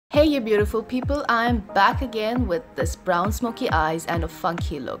Hey you beautiful people, I'm back again with this brown smoky eyes and a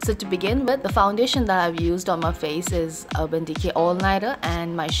funky look. So to begin with, the foundation that I've used on my face is Urban Decay All Nighter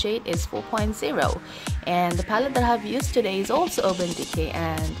and my shade is 4.0. And the palette that I've used today is also Urban Decay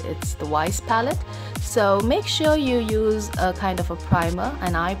and it's the Wise palette. So make sure you use a kind of a primer,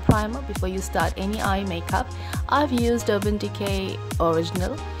 an eye primer, before you start any eye makeup. I've used Urban Decay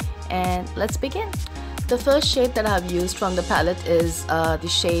Original and let's begin. The first shade that I have used from the palette is the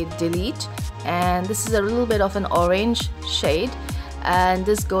shade Delete, and this is a little bit of an orange shade, and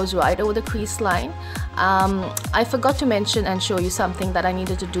this goes right over the crease line. I forgot to mention and show you something that I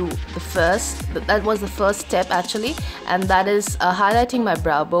needed to do that was the first step actually, and that is highlighting my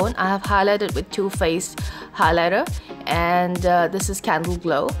brow bone. I have highlighted with Too Faced highlighter, and this is Candle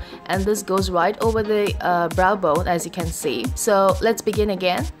Glow, and this goes right over the brow bone, as you can see. So let's begin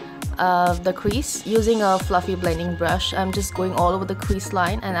again. The crease using a fluffy blending brush. I'm just going all over the crease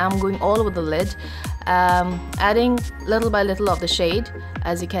line and I'm going all over the lid, adding little by little of the shade,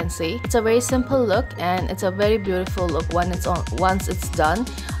 as you can see. It's a very simple look and it's a very beautiful look. Once it's done,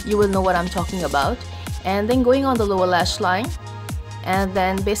 you will know what I'm talking about. And then going on the lower lash line and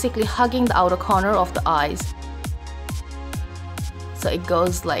then basically hugging the outer corner of the eyes. So it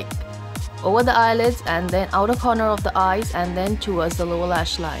goes like over the eyelids and then outer corner of the eyes and then towards the lower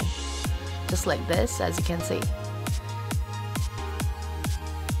lash line. Just like this, as you can see.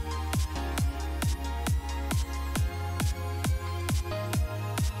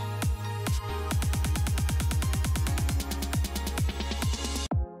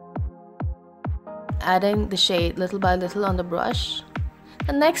 Adding the shade little by little on the brush.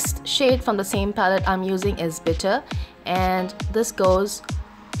 The next shade from the same palette I'm using is Bitter, and this goes,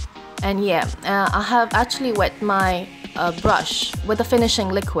 and yeah, I have actually wet my brush with a finishing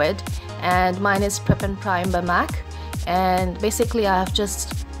liquid, and mine is Prep and Prime by MAC, and basically I have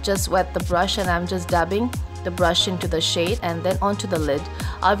just wet the brush and I'm just dabbing the brush into the shade and then onto the lid.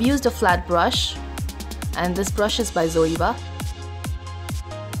 I've used a flat brush and this brush is by Zoeva,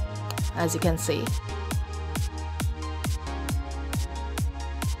 as you can see.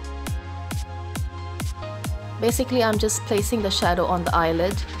 Basically I'm just placing the shadow on the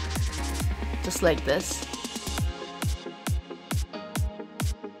eyelid, just like this.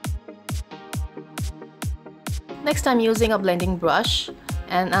 Next I'm using a blending brush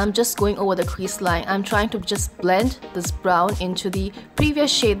and I'm just going over the crease line. I'm trying to just blend this brown into the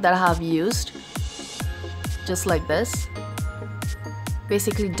previous shade that I have used, just like this.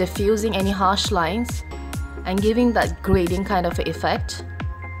 Basically diffusing any harsh lines and giving that grading kind of effect.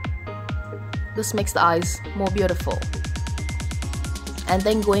 This makes the eyes more beautiful. And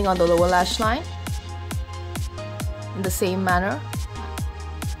then going on the lower lash line in the same manner,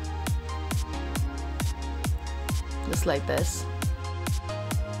 just like this.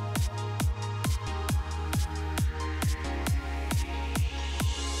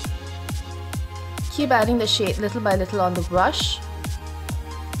 Keep adding the shade little by little on the brush.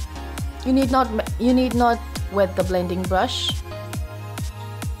 You need not wet the blending brush.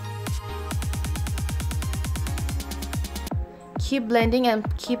 Keep blending and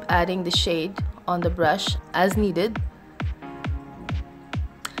keep adding the shade on the brush as needed.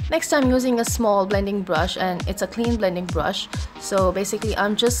 Next I'm using a small blending brush and it's a clean blending brush. So basically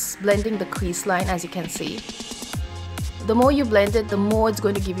I'm just blending the crease line, as you can see. The more you blend it, the more it's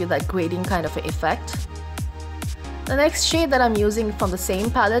going to give you that grading kind of effect. The next shade that I'm using from the same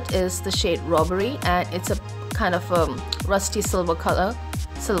palette is the shade Robbery, and it's a kind of rusty silver color,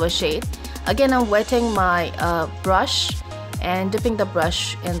 silver shade. Again I'm wetting my brush and dipping the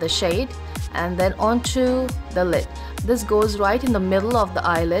brush in the shade and then onto the lid. This goes right in the middle of the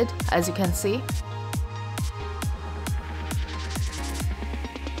eyelid, as you can see.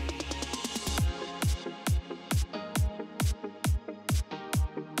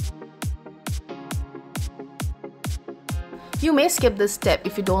 You may skip this step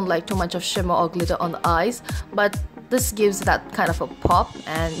if you don't like too much of shimmer or glitter on the eyes, but this gives that kind of a pop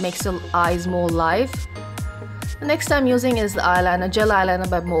and makes your eyes more live. The next I'm using is the eyeliner, gel eyeliner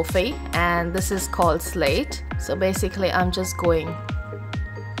by Morphe, and this is called Slate. So basically I'm just going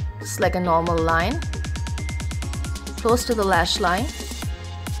just like a normal line, close to the lash line,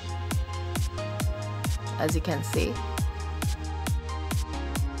 as you can see.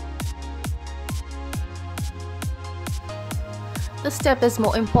 This step is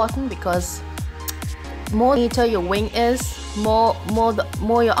more important because more neater your wing is, more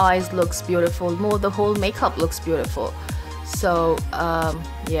your eyes looks beautiful, more the whole makeup looks beautiful. So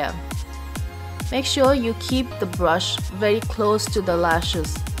yeah, make sure you keep the brush very close to the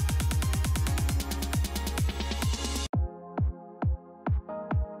lashes.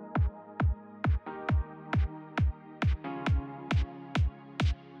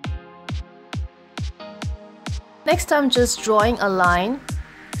 Next, I'm just drawing a line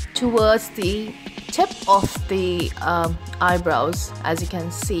towards the tip of the eyebrows. As you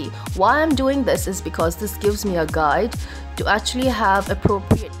can see, why I'm doing this is because this gives me a guide to actually have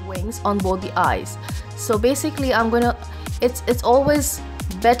appropriate wings on both the eyes. So basically it's always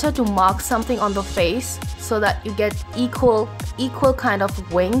better to mark something on the face so that you get equal kind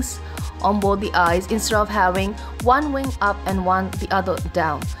of wings on both the eyes, instead of having one wing up and the other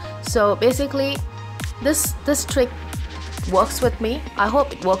down. So basically this trick works with me. I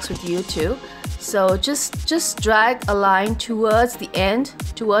hope it works with you too. So just drag a line towards the end,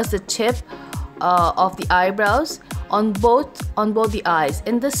 towards the tip of the eyebrows on both the eyes.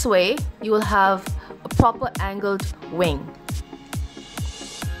 In this way you will have a proper angled wing.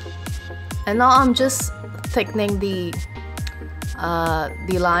 And now I'm just thickening the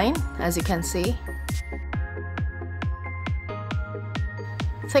line, as you can see.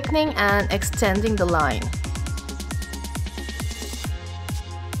 Thickening and extending the line.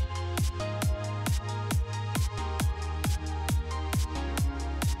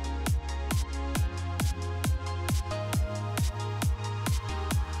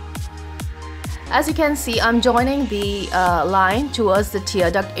 As you can see, I'm joining the line towards the tear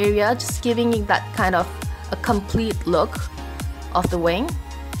duct area, just giving it that kind of a complete look of the wing.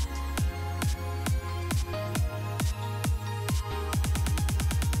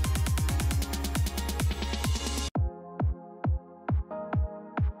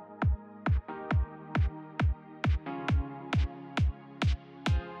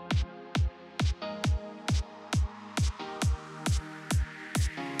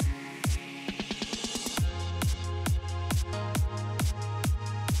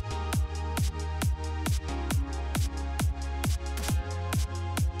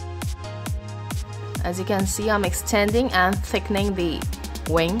 As you can see, I'm extending and thickening the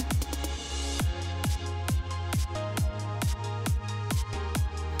wing.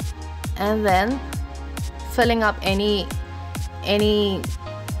 And then filling up any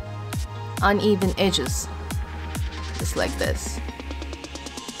uneven edges, just like this.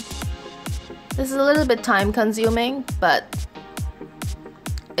 This is a little bit time consuming, but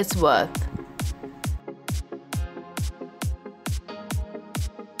it's worth.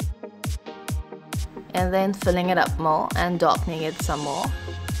 And then filling it up more and darkening it some more.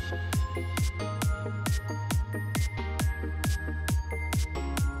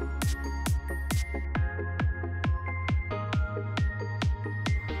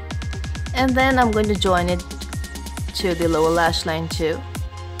 And then I'm going to join it to the lower lash line too.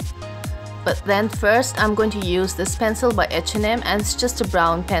 But then first I'm going to use this pencil by H&M, and it's just a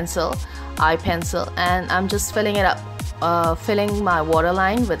brown pencil, eye pencil, and I'm just filling it up, filling my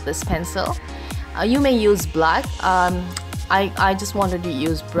waterline with this pencil. You may use black. I just wanted to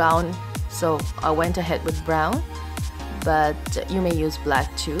use brown, so I went ahead with brown, but you may use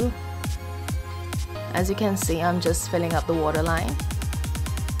black too. As you can see, I'm just filling up the waterline.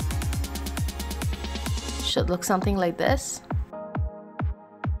 Should look something like this.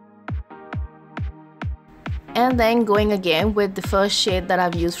 And then going again with the first shade that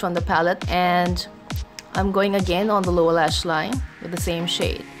I've used from the palette, and I'm going again on the lower lash line with the same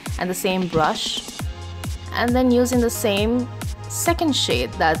shade and the same brush, and then using the same second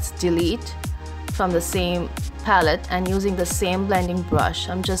shade, that's Delete, from the same palette, and using the same blending brush,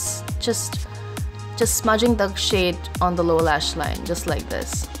 I'm just smudging the shade on the lower lash line, just like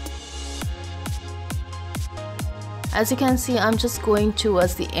this. As you can see, I'm just going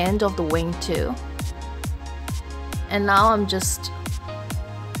towards the end of the wing too, and now I'm just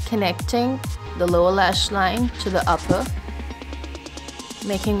connecting the lower lash line to the upper,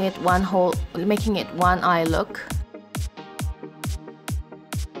 making it one eye look.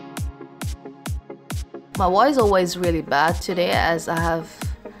 My voice is always really bad today, as I have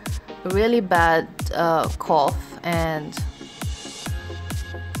a really bad cough and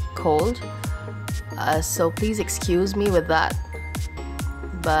cold, so please excuse me with that,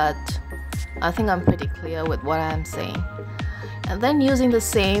 but I think I'm pretty clear with what I'm saying. And then using the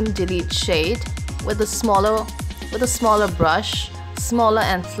same Delete shade with a smaller brush, smaller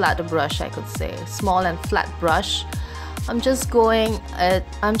and flatter brush, I could say, small and flat brush, I'm just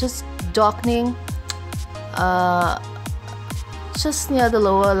darkening just near the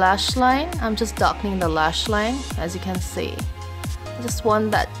lower lash line. I'm just darkening the lash line, as you can see. I just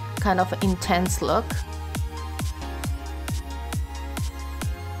want that kind of intense look.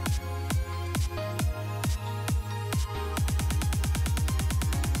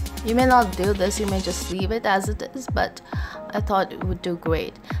 You may not do this, you may just leave it as it is, but I thought it would do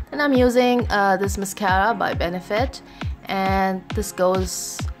great. Then I'm using this mascara by Benefit, and this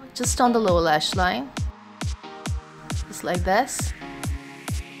goes just on the lower lash line. just like this.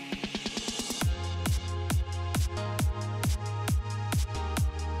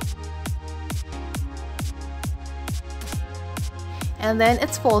 And then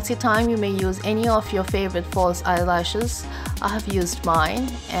it's falsie time. You may use any of your favorite false eyelashes. I have used mine,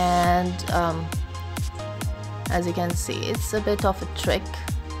 and as you can see, it's a bit of a trick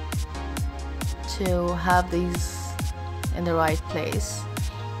to have these in the right place.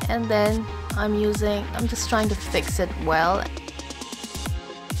 And then I'm just trying to fix it well.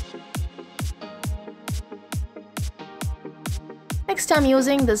 Next, I'm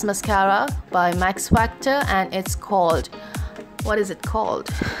using this mascara by Max Factor, and it's called, what is it called?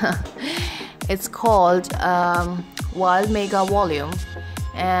 It's called Wild Mega Volume,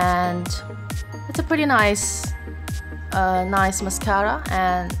 and it's a pretty nice mascara,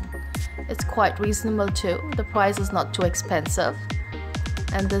 and it's quite reasonable too. The price is not too expensive,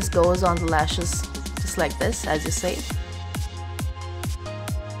 and this goes on the lashes just like this, as you see.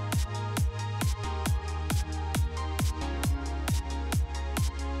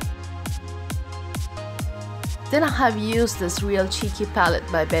 Then I have used this Real Cheeky palette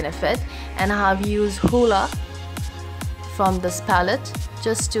by Benefit, and I have used Hoola from this palette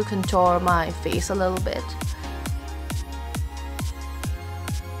just to contour my face a little bit.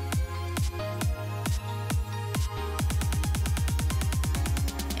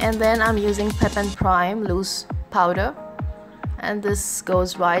 And then I'm using Pep and Prime loose powder, and this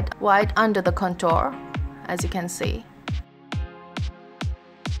goes right under the contour, as you can see.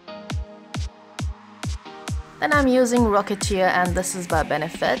 Then I'm using Rocketeer, and this is by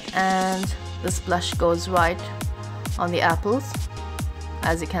Benefit, and this blush goes right on the apples,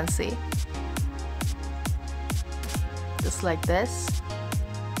 as you can see, just like this.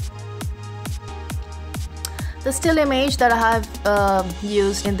 The still image that I have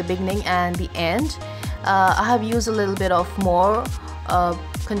used in the beginning and the end, I have used a little bit of more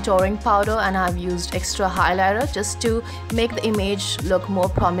contouring powder, and I have used extra highlighter just to make the image look more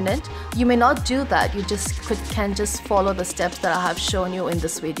prominent. You may not do that, you can just follow the steps that I have shown you in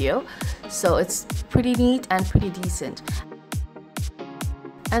this video. So it's pretty neat and pretty decent.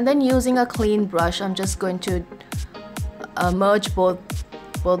 And then using a clean brush, I'm just going to merge both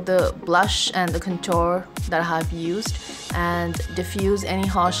the blush and the contour that I have used, and diffuse any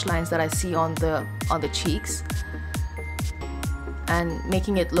harsh lines that I see on the cheeks, and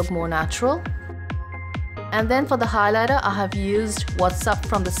making it look more natural. And then for the highlighter, I have used What's Up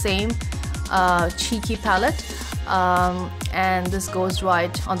from the same Cheeky palette, and this goes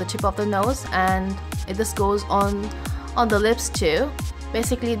right on the tip of the nose, and this goes on the lips too.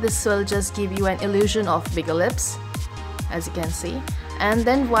 Basically, this will just give you an illusion of bigger lips, as you can see, and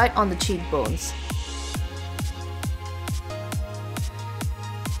then right on the cheekbones.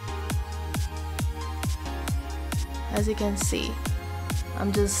 As you can see,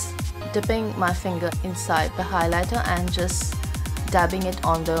 I'm just dipping my finger inside the highlighter and just dabbing it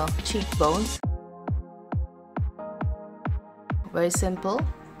on the cheekbones. Very simple,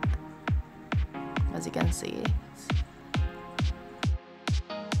 as you can see.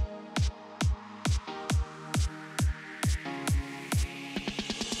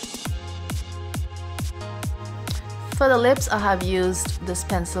 For the lips, I have used this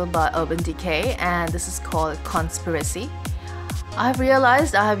pencil by Urban Decay, and this is called Conspiracy. I have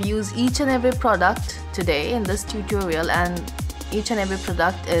realized I have used each and every product today in this tutorial, and each and every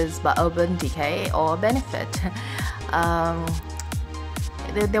product is by Urban Decay or Benefit.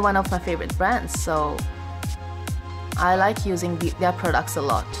 They're one of my favorite brands, so I like using their products a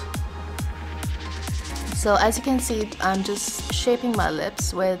lot. So as you can see, I'm just shaping my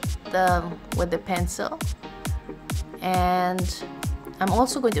lips with the pencil, and I'm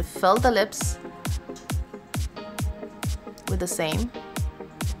also going to fill the lips with the same.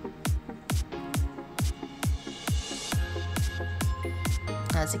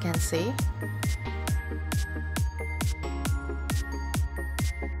 As you can see.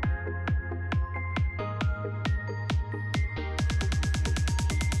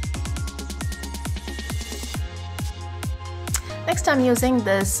 Next, I'm using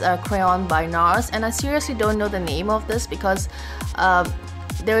this crayon by NARS, and I seriously don't know the name of this because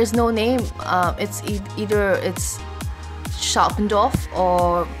there is no name. It's either it's sharpened off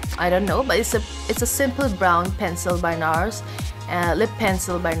or I don't know, but it's a simple brown pencil by NARS, lip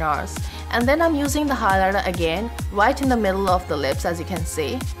pencil by NARS. And then I'm using the highlighter again right in the middle of the lips, as you can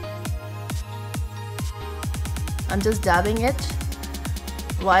see. I'm just dabbing it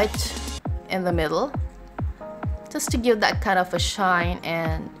right in the middle, just to give that kind of a shine,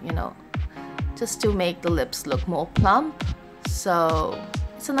 and you know, just to make the lips look more plump. So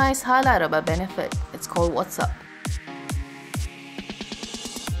it's a nice highlighter by Benefit. It's called What's Up.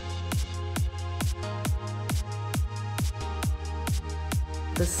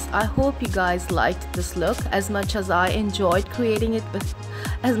 this. I hope you guys liked this look as much as I enjoyed creating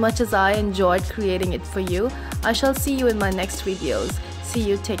it for you. I shall see you in my next videos. See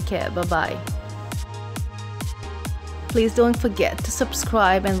you, take care, bye bye. Please don't forget to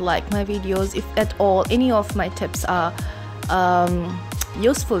subscribe and like my videos if at all any of my tips are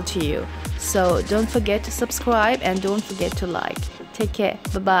useful to you. So don't forget to subscribe and don't forget to like. Take care,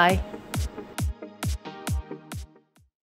 bye bye.